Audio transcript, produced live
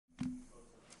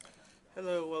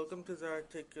Hello, welcome to the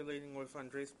Articulating with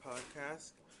Andres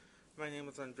podcast. My name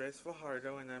is Andres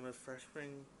Fajardo, and I'm a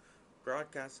freshman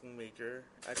broadcasting major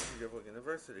at Cedarville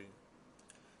University.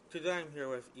 Today I'm here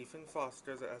with Ethan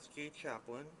Foster, the SGA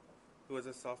Chaplin, who is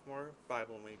a sophomore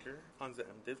Bible major on the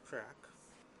M.Div track.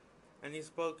 And he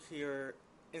spoke here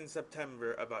in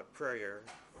September about prayer,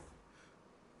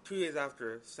 2 days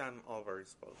after Sam Albury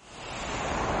spoke.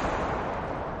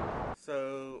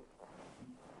 So,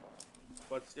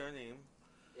 what's your name?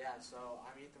 Yeah, so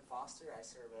I'm Ethan Foster. I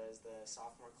serve as the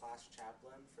sophomore class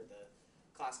chaplain for the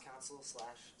class council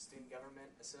 / student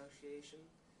government association.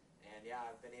 And yeah,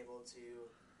 I've been able to,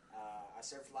 I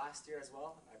served last year as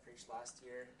well. I preached last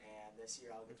year, and this year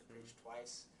I'll get to preach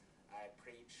twice. I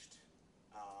preached,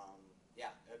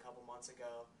 a couple months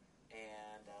ago,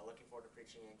 and looking forward to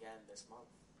preaching again this month.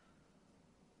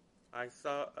 I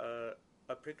saw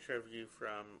a picture of you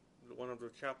from one of the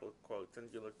chapel quotes, and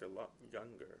you looked a lot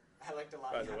younger. I looked a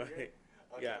lot by younger. the way.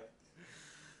 Okay. Yeah.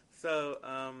 So,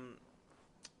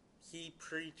 he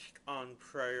preached on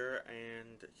prayer,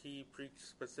 and he preached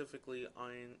specifically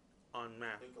on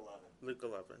math. Luke 11. Luke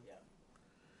 11. Yeah.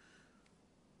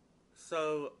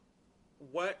 So,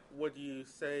 what would you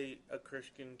say a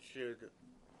Christian should?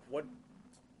 What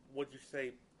would you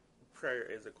say prayer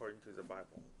is according to the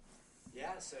Bible?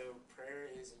 Yeah, so prayer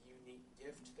is a unique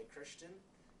gift to the Christian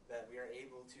that we are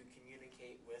able to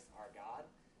communicate with our God,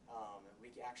 and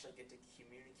we actually get to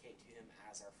communicate to Him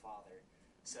as our Father.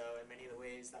 So in many of the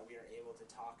ways that we are able to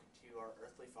talk to our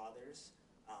earthly fathers,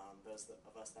 those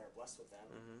of us that are blessed with them,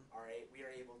 we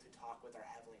are able to talk with our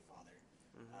Heavenly Father.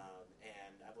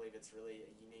 And I believe it's really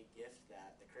a unique gift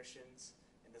that the Christians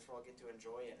in this world get to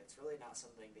enjoy, and it's really not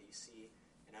something that you see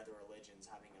in other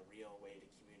religions, having a real way to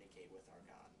communicate with our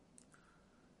God.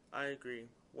 I agree.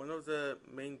 One of the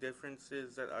main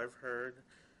differences that I've heard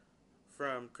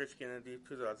from Christianity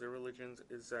to the other religions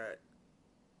is that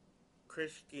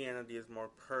Christianity is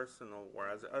more personal,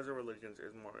 whereas other religions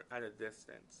is more at a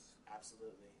distance.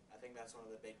 Absolutely. I think that's one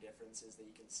of the big differences that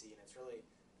you can see, and it's really,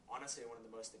 honestly, one of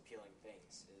the most appealing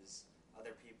things is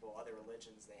other people, other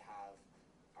religions they have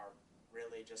are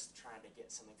really just trying to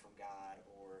get something from God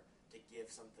or to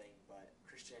give something, but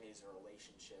Christianity is a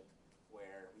relationship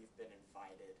where we've been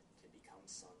invited to become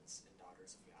sons and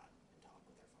daughters of God and talk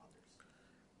with our fathers.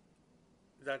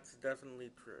 That's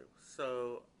definitely true.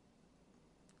 So,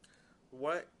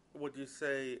 what would you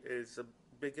say is the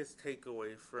biggest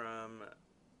takeaway from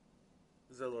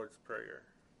the Lord's Prayer?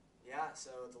 Yeah,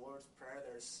 so the Lord's Prayer,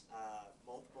 there's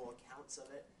multiple accounts of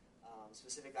it.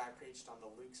 Specifically, I preached on the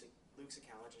Luke's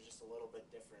account, which is just a little bit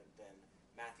different than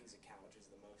Matthew's account, which is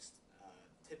the most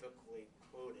typically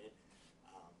quoted.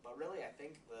 But really, I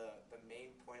think the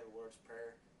main point of the Lord's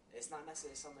Prayer is not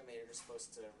necessarily something that you're just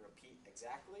supposed to repeat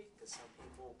exactly, because some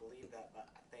people believe that, but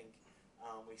I think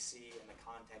we see in the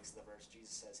context of the verse,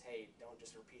 Jesus says, hey, don't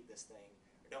just repeat this thing,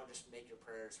 or don't just make your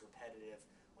prayers repetitive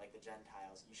like the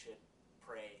Gentiles. You should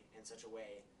pray in such a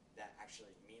way that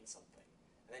actually means something.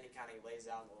 And then he kind of lays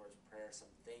out in the Lord's Prayer some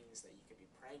things that you could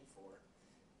be praying for.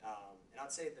 And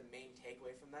I'd say the main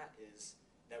takeaway from that is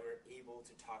that we're able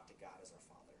to talk to God as our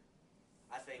Father.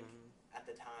 I think at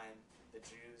the time, the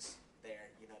Jews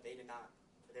there, they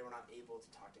were not able to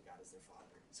talk to God as their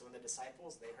Father. So when the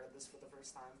disciples, they heard this for the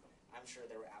first time, I'm sure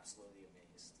they were absolutely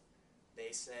amazed.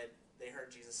 They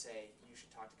heard Jesus say, you should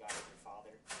talk to God as your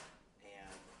Father,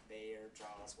 and their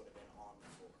jaws would have been on the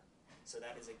floor. So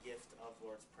that is a gift of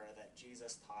Lord's Prayer that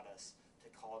Jesus taught us to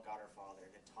call God our Father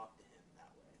and to talk to Him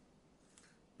that way.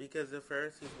 Because the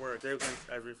Pharisees were against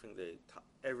everything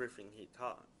he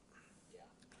taught. Yeah.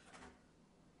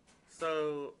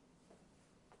 So,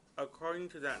 according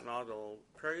to that model,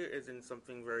 prayer isn't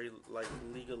something very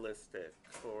legalistic,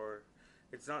 or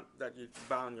it's not that you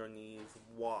bow on your knees,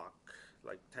 walk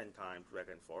 10 times back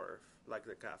and forth like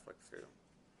the Catholics do.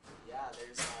 Yeah,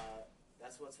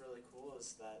 that's what's really cool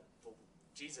is that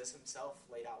Jesus himself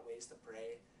laid out ways to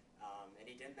pray, and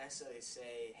he didn't necessarily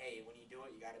say, hey, when you do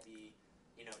it, you got to be,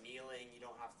 kneeling, you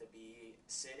don't have to be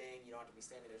sitting, you don't have to be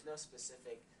standing. There's no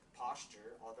specific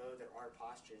posture, although there are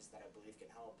postures that I believe can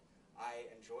help. I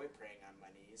enjoy praying on my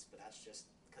knees, but that's just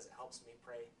because it helps me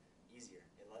pray easier.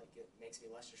 It makes me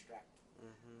less distracted.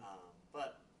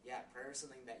 But yeah, prayer is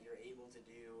something that you're able to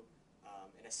do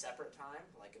in a separate time,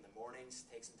 like in the mornings,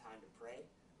 take some time to pray.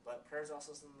 But prayer is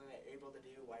also something that you're able to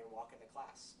do while you're walking to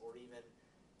class, or even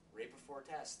right before a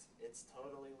test. It's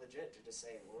totally legit to just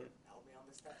say, Lord, help me on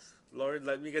this test. Lord,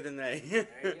 let me get an A. There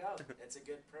you go. It's a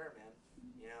good prayer, man.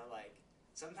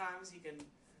 Sometimes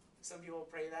some people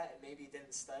pray that and maybe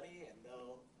didn't study, and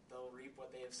they'll reap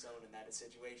what they have sown in that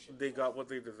situation. They got what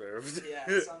they deserved. Yeah,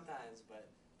 sometimes, but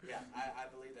Yeah, I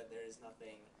believe that there is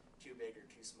nothing too big or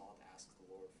too small to ask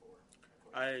the Lord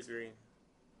for. I agree.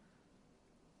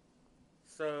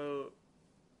 So,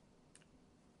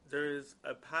 there's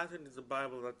a passage in the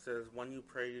Bible that says when you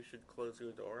pray, you should close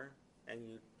your door and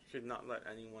you should not let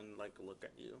anyone look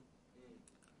at you. Mm.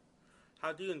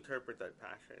 How do you interpret that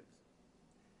passage?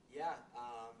 Yeah,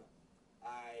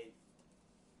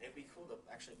 it'd be cool to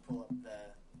actually pull up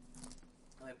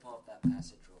let me pull up that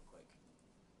passage real quick,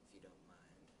 if you don't mind.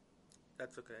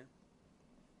 That's okay. Let me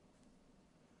find it.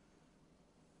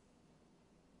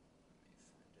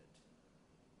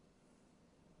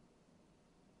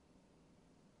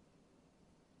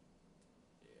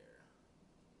 Here.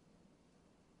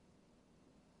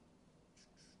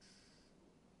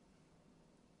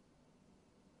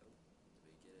 Oh, did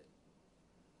we get it?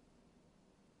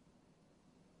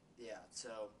 Yeah,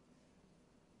 so,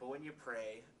 but when you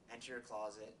pray, enter your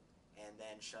closet, and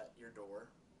then shut your door.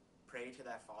 Pray to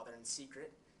that Father in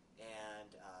secret,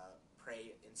 and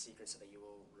pray in secret so that you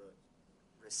will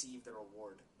receive the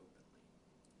reward openly.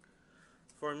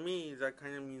 For me, that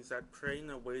kind of means that pray in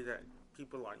a way that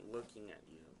people aren't looking at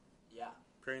you. Yeah.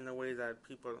 Pray in a way that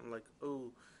people are like,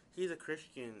 oh, he's a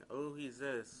Christian. Oh, he's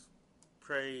this.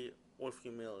 Pray with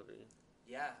humility.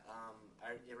 Yeah,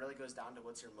 it really goes down to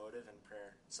what's your motive in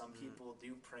prayer. Some people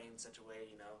do pray in such a way,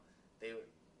 they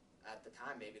would, at the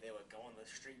time maybe they would go on the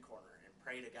street corner and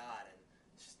pray to God and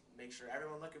just make sure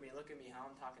everyone look at me how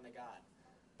I'm talking to God.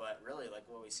 But really, like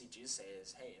what we see Jesus say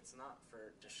is, hey, it's not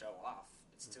to show off,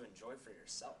 it's to enjoy for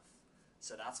yourself.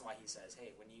 So that's why he says,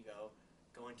 hey, when you go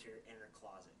into your inner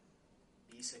closet,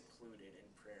 be secluded in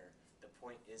prayer. The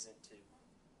point isn't to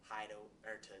hide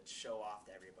or to show off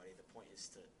to everybody. The point is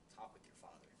to talk with your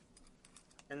Father.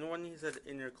 And when he said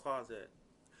inner closet,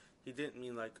 he didn't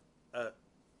mean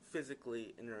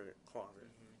physically inner closet.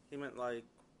 Mm-hmm. He meant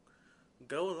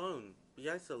go alone, be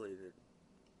isolated.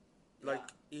 Yeah.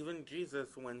 Even Jesus,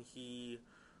 when he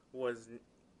was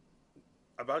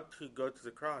about to go to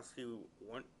the cross, he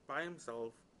went by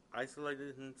himself,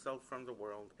 isolated himself from the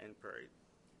world, and prayed.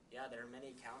 Yeah, there are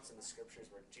many accounts in the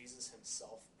scriptures where Jesus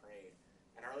himself prayed.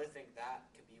 And I really think that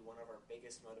could be one of our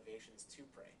biggest motivations to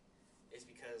pray, is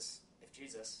because if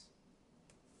Jesus,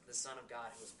 the Son of God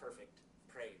who was perfect,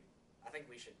 prayed, I think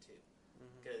we should too.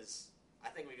 Because I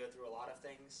think we go through a lot of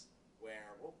things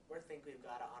where we think we've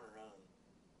got it on our own.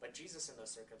 But Jesus, in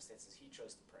those circumstances, he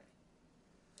chose to pray.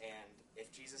 And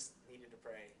if Jesus needed to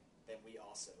pray, then we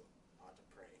also ought to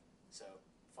pray. So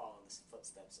follow in the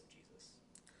footsteps of Jesus.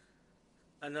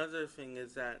 Another thing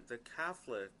is that the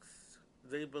Catholics,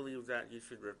 they believe that you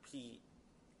should repeat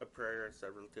a prayer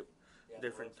several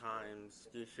different times.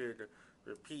 You should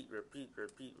repeat.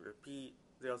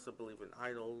 They also believe in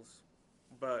idols.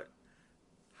 But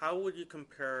how would you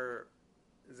compare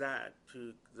that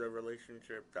to the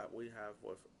relationship that we have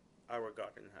with our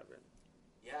God in heaven?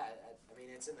 Yeah, I mean,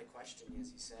 it's in the question,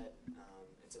 as you said.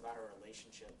 It's about a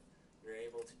relationship. You're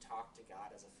able to talk to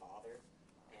God as a father,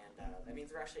 and that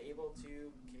means we're actually able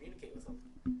to communicate with him.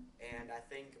 And I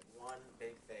think one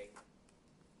big thing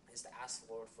is to ask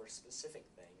the Lord for specific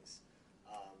things.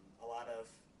 A lot of,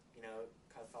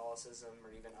 Catholicism or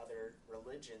even other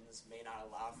religions may not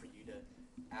allow for you to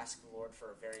ask the Lord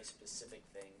for a very specific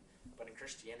thing. But in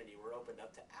Christianity, we're opened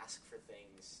up to ask for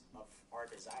things of our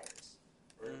desires.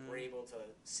 We're able to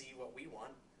see what we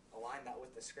want, align that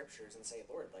with the scriptures, and say,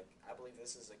 Lord, I believe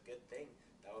this is a good thing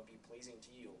that would be pleasing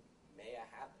to you. May I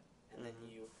have it? And then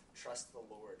you trust the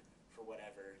Lord for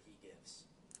whatever he gives.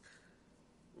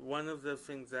 One of the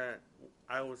things that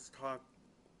I was talking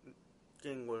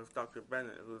with Dr.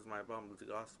 Bennett, who's my Bible the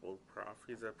Gospel prof,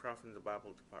 he's a prof in the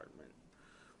Bible department,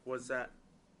 was that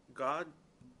God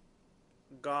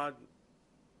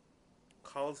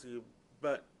calls you,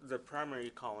 but the primary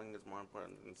calling is more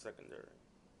important than secondary.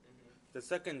 The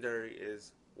secondary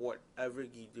is whatever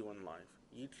you do in life.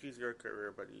 You choose your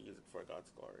career, but you use it for God's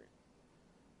glory.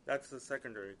 That's the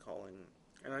secondary calling.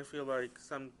 And I feel like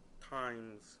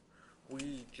sometimes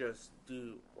we just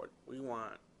do what we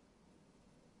want,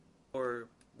 or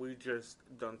we just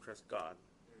don't trust God,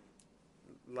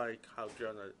 like how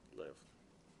Jonah lived.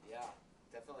 Yeah,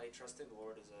 definitely trusting the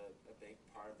Lord is a big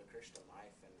part of the Christian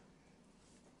life, and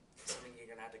something you're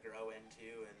going to have to grow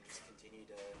into and just continue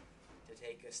to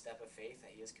take a step of faith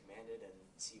that he has commanded and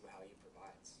see how he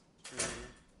provides.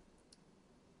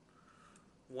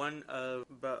 One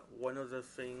of the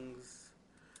things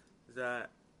that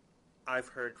I've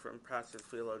heard from pastor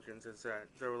theologians is that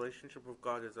the relationship with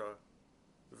God is a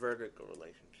vertical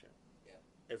relationship. Yeah.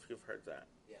 If you've heard that.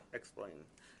 Yeah. Explain.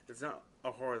 It's not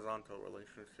a horizontal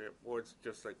relationship where it's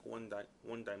just one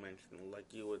dimensional, like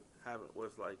you would have it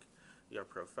with your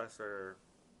professor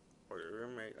or your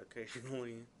roommate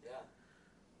occasionally. Yeah.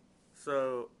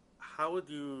 So, how would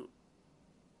you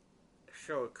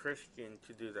show a Christian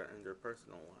to do that in their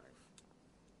personal life?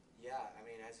 Yeah, I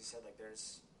mean, as you said, like,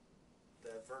 there's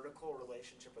the vertical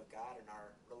relationship with God and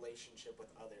our relationship with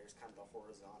others, kind of the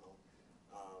horizontal.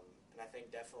 And I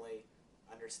think definitely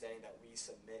understanding that we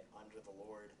submit under the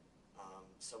Lord.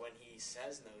 So when he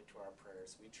says no to our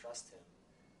prayers, we trust him.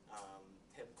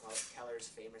 Tim Keller's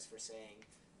famous for saying,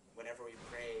 whenever we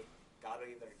pray, God will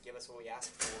either give us what we ask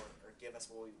for or give us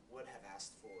what we would have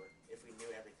asked for if we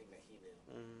knew everything that he knew.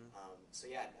 So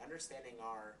yeah, understanding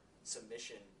our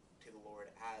submission to the Lord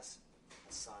as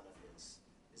a son of his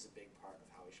is a big part of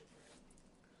how we should pray.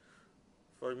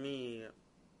 For me,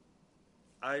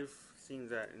 I've seen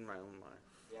that in my own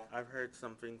life. Yeah. I've heard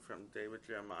something from David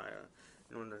Jeremiah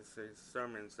in one of his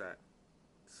sermons that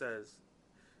says,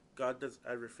 God does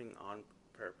everything on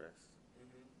purpose.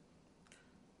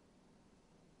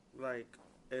 Like,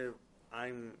 if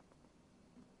I'm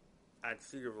at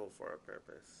Cedarville for a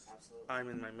purpose, Absolutely. I'm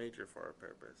in my major for a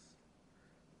purpose,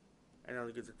 and I'll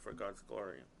use it for God's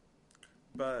glory.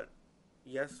 But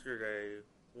yesterday,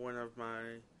 one of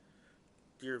my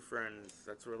dear friends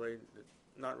that's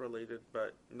not related,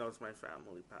 but knows my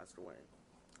family, passed away.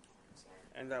 Sorry.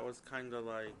 And that was kind of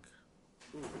like,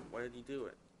 ooh, why did he do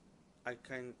it? I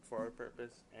came for a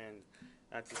purpose, and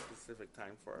at a specific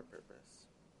time for a purpose.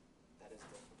 That is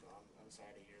difficult. I'm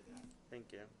sorry to hear that.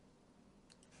 Thank you.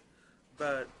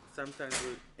 But sometimes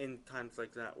in times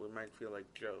like that, we might feel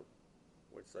like Job,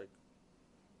 where it's like,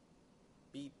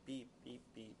 beep, beep, beep,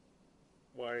 beep.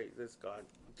 Why this God?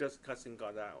 Just cussing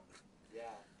God out. Yeah,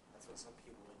 that's what some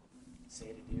people would say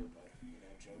to do, but,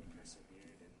 Job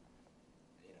persevered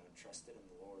and, trusted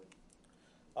in the Lord.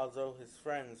 Although his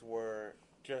friends were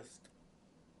just,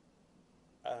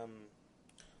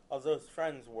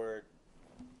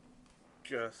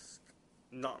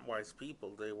 not wise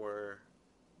people. They were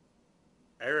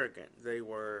arrogant. They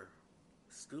were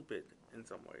stupid in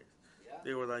some ways. Yeah.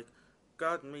 They were like,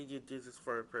 God made you do this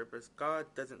for a purpose. God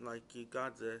doesn't like you.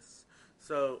 God this.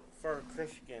 So, for a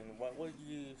Christian, what would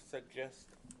you suggest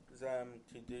them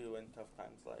to do in tough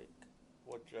times like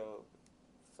what Job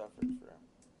suffered through?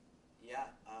 Yeah,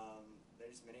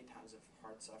 there's many times of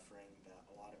hard suffering that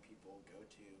a lot of people go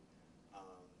to.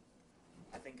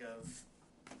 I think of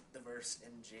the verse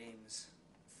in James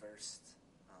first.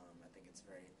 I think it's a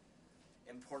very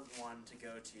important one to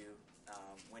go to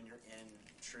when you're in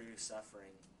true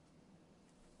suffering.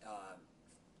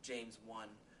 James 1,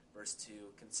 verse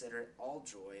 2, "Consider it all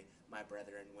joy, my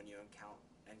brethren, when you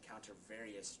encounter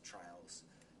various trials,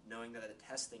 knowing that the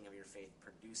testing of your faith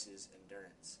produces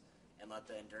endurance. And let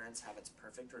the endurance have its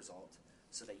perfect result,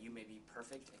 so that you may be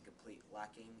perfect and complete,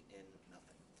 lacking in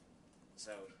nothing."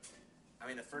 So,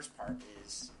 the first part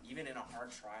is, even in a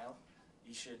hard trial,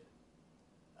 you should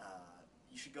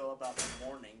go about the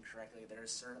mourning correctly. There are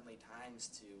certainly times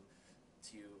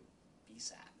to be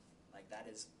sad. Like, that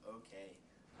is okay.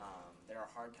 There are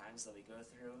hard times that we go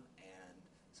through, and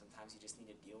sometimes you just need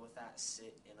to deal with that,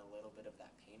 sit in a little bit of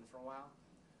that pain for a while.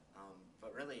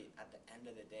 But really, at the end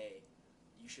of the day,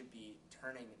 you should be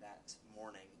turning that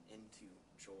mourning into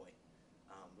joy,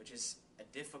 which is a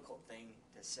difficult thing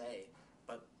to say,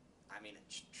 but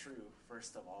it's true.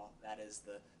 First of all, that is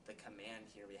the command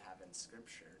here we have in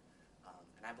Scripture.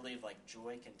 And I believe,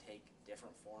 joy can take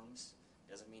different forms.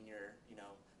 It doesn't mean you're,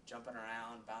 jumping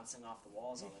around, bouncing off the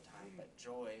walls all the time, but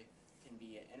joy can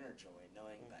be an inner joy,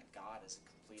 knowing that God is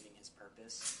completing his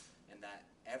purpose, and that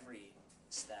every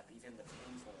step, even the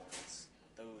painful ones,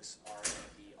 those are going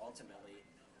to be ultimately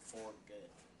for good,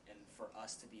 and for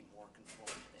us to be more conformed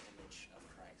to the image of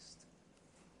Christ.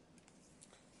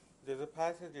 There's a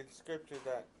passage in Scripture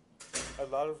that a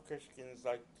lot of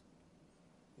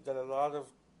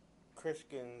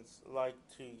Christians like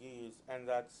to use, and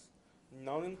that's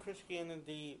known in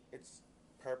Christianity. Its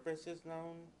purpose is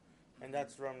known, and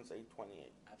that's Romans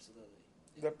 8:28. Absolutely.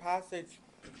 The passage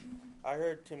I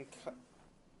heard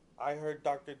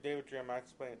Dr. David Jeremiah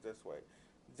explain it this way.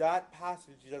 That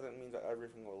passage doesn't mean that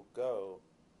everything will go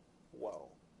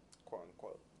well, quote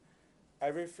unquote.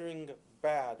 Everything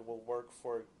bad will work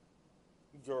for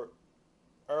your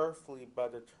earthly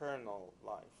but eternal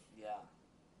life. Yeah.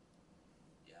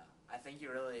 I think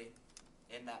you really,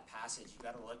 in that passage, you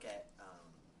got to look at,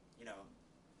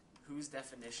 whose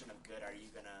definition of good are you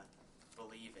going to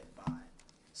believe it by?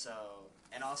 So,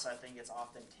 and also I think it's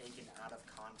often taken out of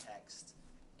context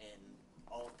in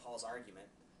all of Paul's argument.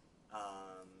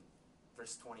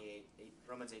 Verse 28,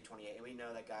 Romans 8:28, "And we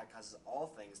know that God causes all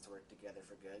things to work together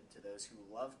for good to those who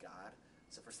love God."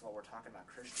 So first of all, we're talking about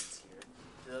Christians here.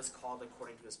 "To those called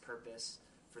according to his purpose,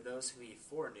 For those who he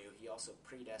foreknew, he also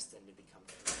predestined to become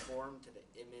conformed to the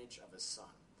image of his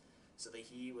Son, so that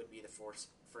he would be the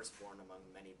firstborn among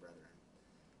many brethren.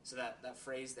 So that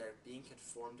phrase there, being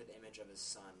conformed to the image of his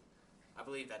Son, I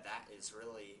believe that is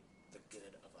really the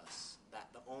good of us. That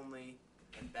the only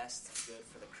and best good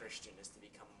for the Christian is to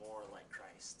become more like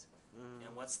Christ.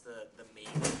 And what's the main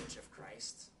image of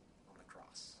Christ? On the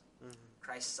cross.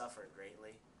 Christ suffered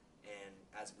greatly, and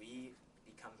as we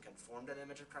become conformed to the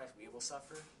image of Christ, we will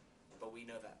suffer, but we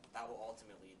know that will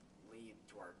ultimately lead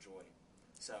to our joy.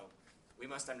 So we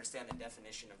must understand the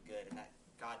definition of good, and that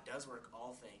God does work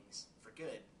all things for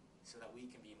good so that we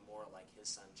can be more like his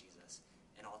Son Jesus,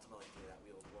 and ultimately through that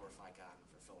we will glorify God and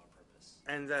fulfill our purpose.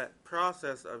 And that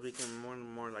process of becoming more and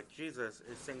more like Jesus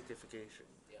is sanctification.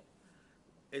 Yep.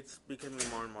 It's becoming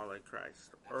more and more like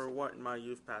Christ. Absolutely. Or what my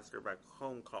youth pastor back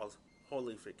home calls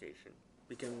holification.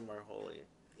 Becoming more holy.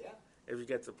 Yeah. If you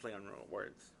get to play on real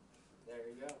words. There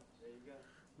you go.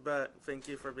 But thank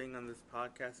you for being on this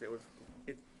podcast.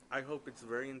 I hope it's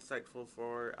very insightful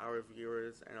for our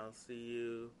viewers, and I'll see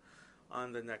you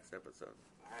on the next episode.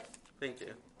 All right. Thank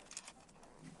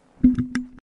you.